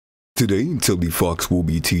Today, Fox will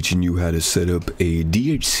be teaching you how to set up a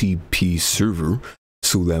DHCP server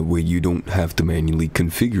so that way you don't have to manually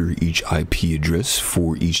configure each IP address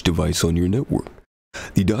for each device on your network.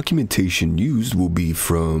 The documentation used will be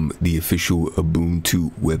from the official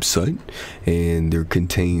Ubuntu website, and there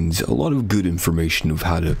contains a lot of good information of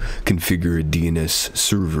how to configure a DNS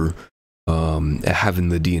server, having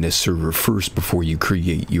the DNS server first before you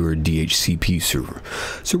create your DHCP server.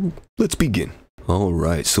 So let's begin.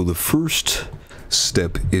 Alright, so the first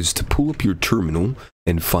step is to pull up your terminal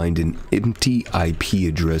and find an empty IP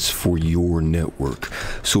address for your network.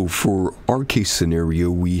 So for our case scenario,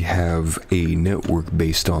 we have a network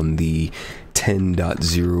based on the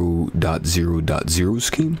 10.0.0.0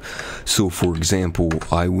 scheme. So for example,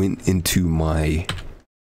 I went into my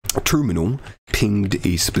terminal, pinged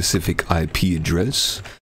a specific IP address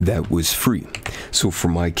that was free. So for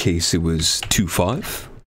my case, it was 2.5.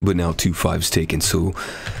 But now 2.5's taken, so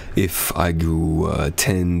if I go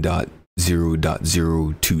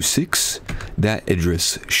 10.0.026, that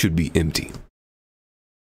address should be empty.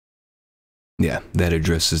 Yeah, that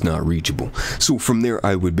address is not reachable. So from there,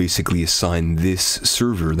 I would basically assign this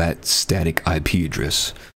server that static IP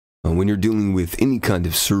address. When you're dealing with any kind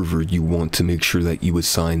of server, you want to make sure that you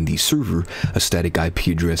assign the server a static IP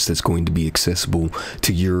address that's going to be accessible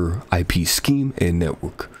to your IP scheme and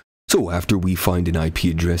network. So after we find an IP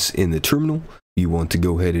address in the terminal, you want to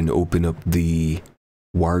go ahead and open up the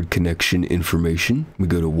wired connection information. We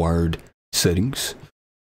go to wired settings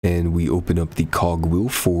and we open up the cogwheel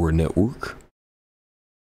for network.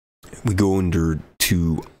 We go under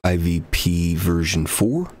to IVP version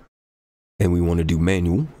 4 and we want to do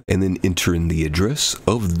manual and then enter in the address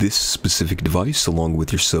of this specific device along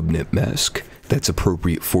with your subnet mask that's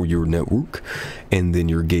appropriate for your network, and then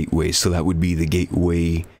your gateway. So that would be the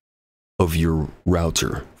gateway of your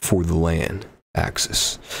router for the LAN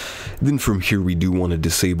access. Then from here we do want to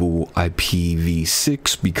disable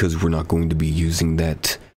IPv6 because we're not going to be using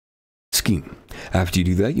that scheme. After you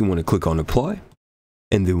do that, you want to click on apply,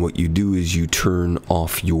 and then what you do is you turn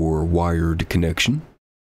off your wired connection.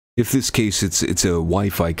 If this case it's a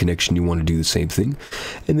Wi-Fi connection, you want to do the same thing,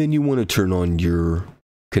 and then you want to turn on your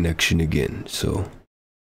connection again. So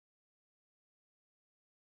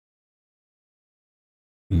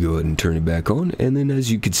you go ahead and turn it back on, and then as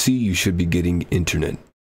you can see, you should be getting internet.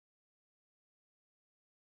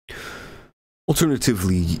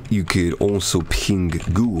 Alternatively, you could also ping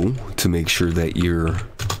Google to make sure that your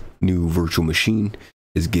new virtual machine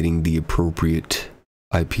is getting the appropriate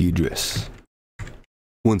IP address.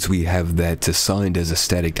 Once we have that assigned as a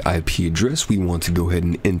static IP address, we want to go ahead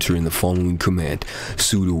and enter in the following command: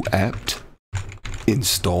 sudo apt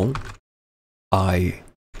install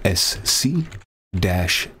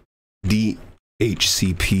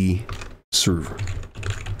isc-DHCP server,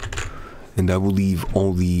 and I will leave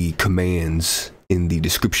all the commands in the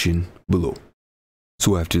description below.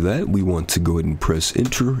 So after that, we want to go ahead and press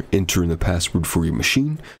enter in the password for your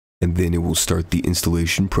machine, and then it will start the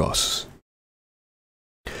installation process.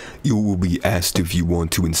 You will be asked if you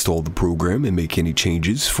want to install the program and make any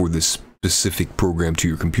changes for this specific program to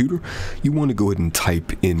your computer. You want to go ahead and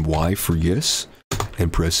type in Y for yes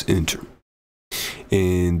and press enter.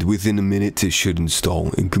 And within a minute, it should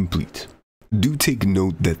install and complete. Do take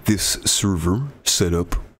note that this server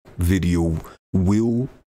setup video will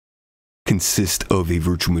consist of a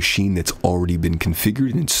virtual machine that's already been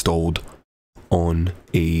configured and installed on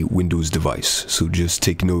a Windows device. So just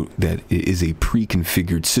take note that it is a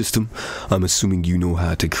pre-configured system. I'm assuming you know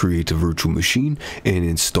how to create a virtual machine and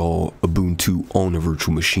install Ubuntu on a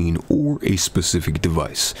virtual machine or a specific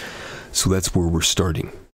device. So that's where we're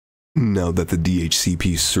starting. Now that the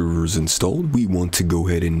DHCP server is installed, we want to go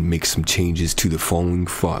ahead and make some changes to the following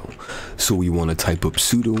file. So we want to type up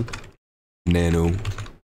sudo nano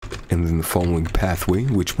and then the following pathway,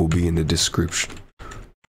 which will be in the description.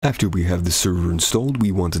 After we have the server installed,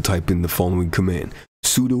 we want to type in the following command: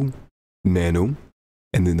 sudo nano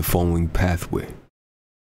and then the following pathway.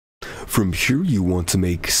 From here, you want to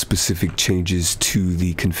make specific changes to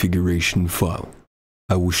the configuration file.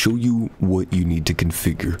 I will show you what you need to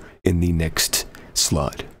configure in the next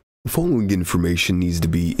slide. The following information needs to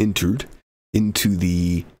be entered into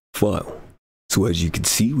the file. So as you can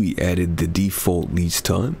see, we added the default lease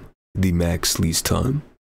time, the max lease time,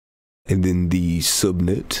 and then the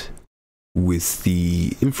subnet with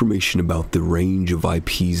the information about the range of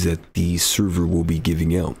IPs that the server will be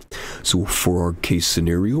giving out. So for our case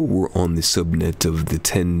scenario, we're on the subnet of the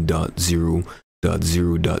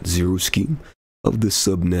 10.0.0.0 scheme of the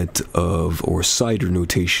subnet of, or CIDR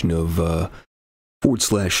notation of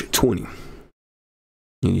 /20.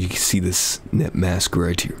 And you can see this net mask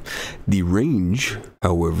right here. The range,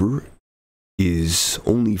 however, is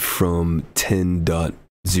only from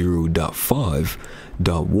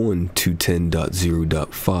 10.0.5.1 to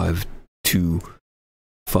 10.0.5 to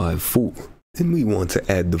 5.4. Then we want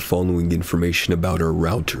to add the following information about our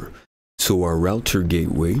router. So our router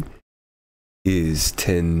gateway is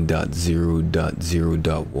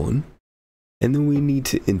 10.0.0.1, and then we need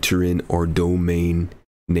to enter in our domain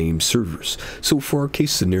name servers. So for our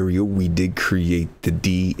case scenario, we did create the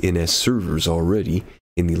DNS servers already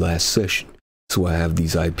in the last session. So I have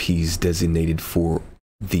these IPs designated for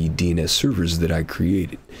the DNS servers that I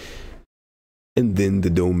created. And then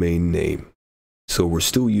the domain name. So we're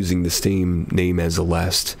still using the same name as the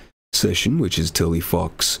last session, which is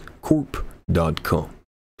telefoxcorp.com.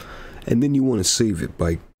 And then you want to save it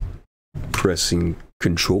by pressing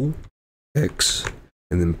Ctrl X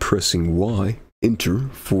and then pressing Y, enter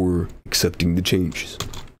for accepting the changes.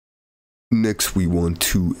 Next, we want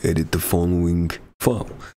to edit the following file.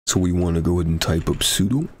 So we want to go ahead and type up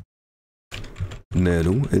sudo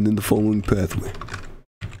nano and then the following pathway.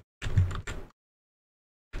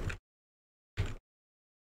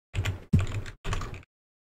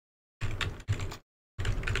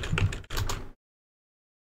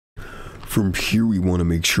 From here, we want to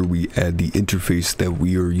make sure we add the interface that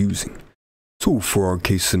we are using. So for our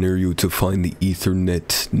case scenario, to find the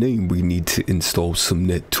Ethernet name, we need to install some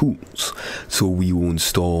net tools. So we will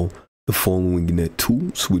install the following net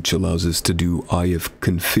tools, which allows us to do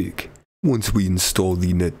ifconfig. Once we install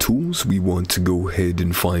the net tools, we want to go ahead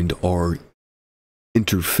and find our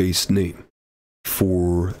interface name.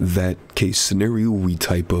 For that case scenario, we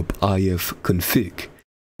type up ifconfig.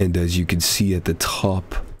 And as you can see at the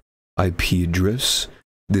top IP address,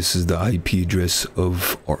 this is the IP address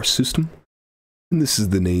of our system. And this is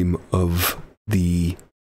the name of the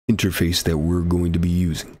interface that we're going to be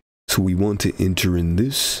using. So we want to enter in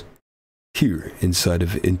this here inside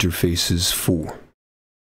of interfaces 4.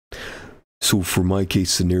 So for my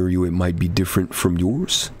case scenario, it might be different from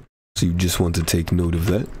yours. So you just want to take note of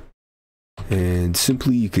that. And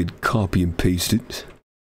simply you could copy and paste it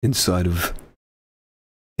inside of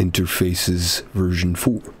interfaces version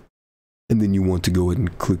 4. And then you want to go ahead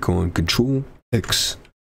and click on Ctrl X,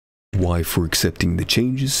 Y for accepting the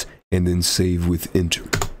changes, and then save with enter.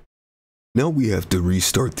 Now we have to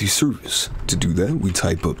restart the service. To do that, we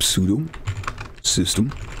type up sudo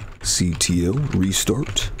systemctl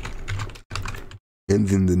restart, and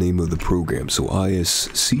then the name of the program. So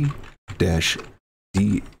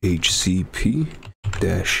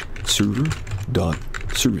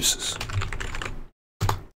isc-dhcp-server.services.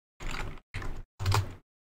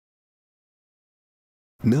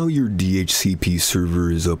 Now your DHCP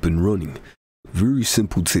server is up and running. Very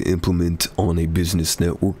simple to implement on a business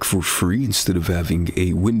network for free instead of having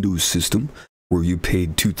a Windows system where you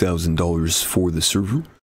paid $2,000 for the server.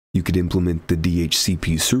 You could implement the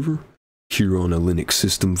DHCP server here on a Linux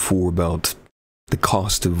system for about the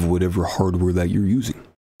cost of whatever hardware that you're using.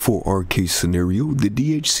 For our case scenario, the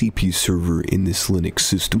DHCP server in this Linux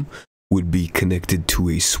system would be connected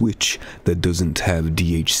to a switch that doesn't have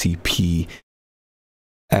DHCP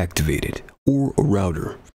activated, or a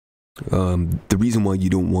router. The reason why you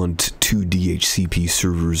don't want two DHCP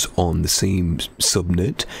servers on the same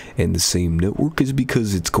subnet and the same network is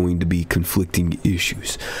because it's going to be conflicting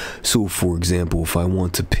issues. So for example, if I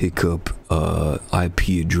want to pick up IP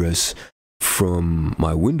address from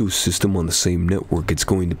my Windows system on the same network, it's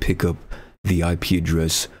going to pick up the IP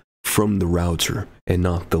address from the router and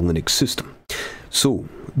not the Linux system. So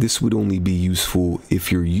this would only be useful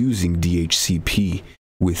if you're using DHCP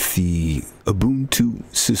with the Ubuntu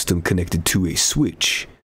system connected to a switch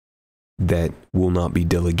that will not be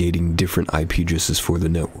delegating different IP addresses for the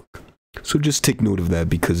network. So just take note of that,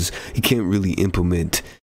 because you can't really implement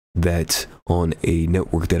that on a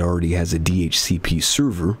network that already has a DHCP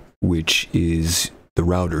server, which is the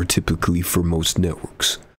router typically for most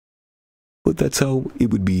networks. But that's how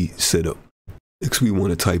it would be set up. Next, we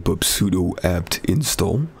want to type up sudo apt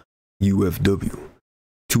install ufw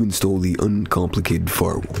to install the uncomplicated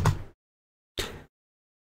firewall.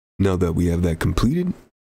 Now that we have that completed,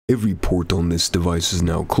 every port on this device is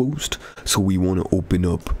now closed, so we want to open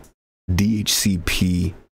up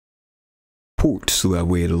DHCP port so that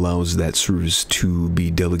way it allows that service to be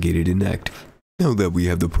delegated and active. Now that we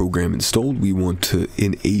have the program installed, we want to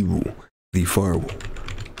enable the firewall.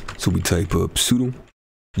 So we type up sudo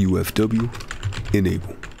ufw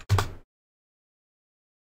enable.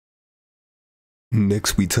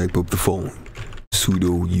 Next, we type up the following: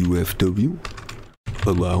 sudo ufw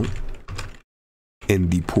allow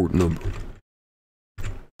and the port number.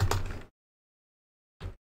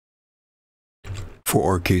 For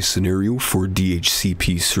our case scenario, for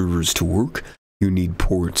DHCP servers to work, you need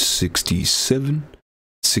ports 67,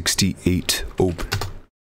 68 open.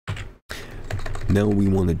 Now we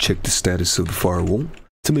want to check the status of the firewall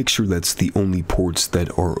to make sure that's the only ports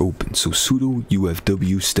that are open. So sudo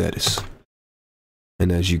ufw status.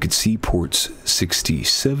 And as you can see, ports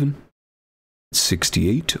 67,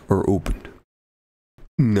 68 are opened.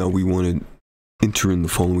 Now we want to enter in the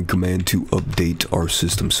following command to update our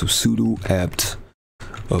system. So sudo apt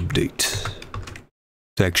update.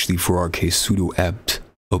 It's actually, for our case, sudo apt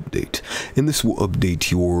update. And this will update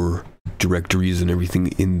your directories and everything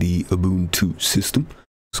in the Ubuntu system.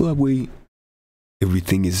 So that way,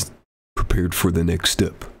 everything is prepared for the next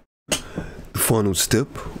step. The final step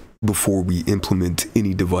before we implement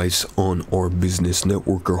any device on our business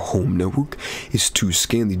network or home network is to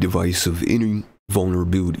scan the device of any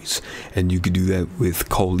vulnerabilities. And you can do that with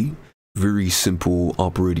Kali, very simple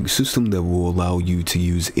operating system that will allow you to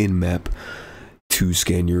use nmap to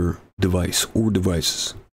scan your device or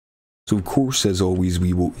devices. So of course, as always,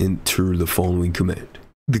 we will enter the following command.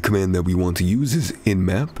 The command that we want to use is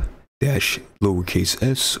nmap dash lowercase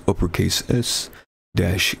s, uppercase s,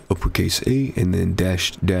 dash uppercase a, and then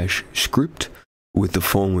dash dash script with the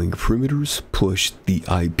following parameters plus the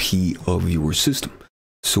IP of your system.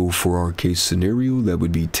 So for our case scenario, that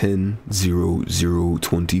would be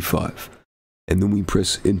 10.0.0.25. And then we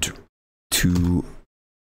press enter to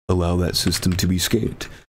allow that system to be scanned.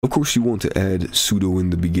 Of course, you want to add sudo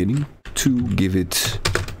in the beginning to give it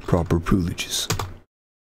proper privileges.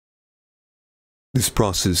 This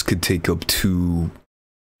process could take up to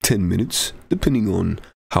 10 minutes, depending on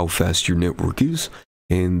how fast your network is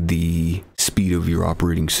and the speed of your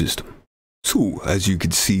operating system. So, as you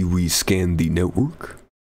can see, we scanned the network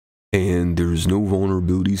and there's no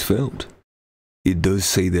vulnerabilities found. It does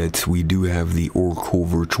say that we do have the Oracle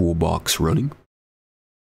VirtualBox running,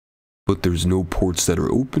 but there's no ports that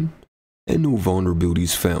are open and no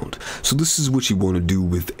vulnerabilities found. So this is what you want to do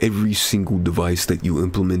with every single device that you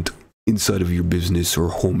implement inside of your business or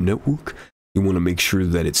home network. You want to make sure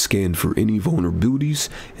that it's scanned for any vulnerabilities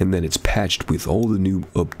and that it's patched with all the new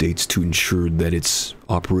updates to ensure that it's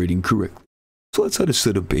operating correctly. So that's how to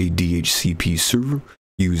set up a DHCP server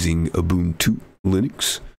using Ubuntu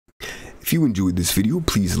Linux. If you enjoyed this video,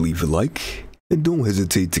 please leave a like and don't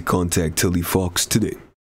hesitate to contact TeleFox today.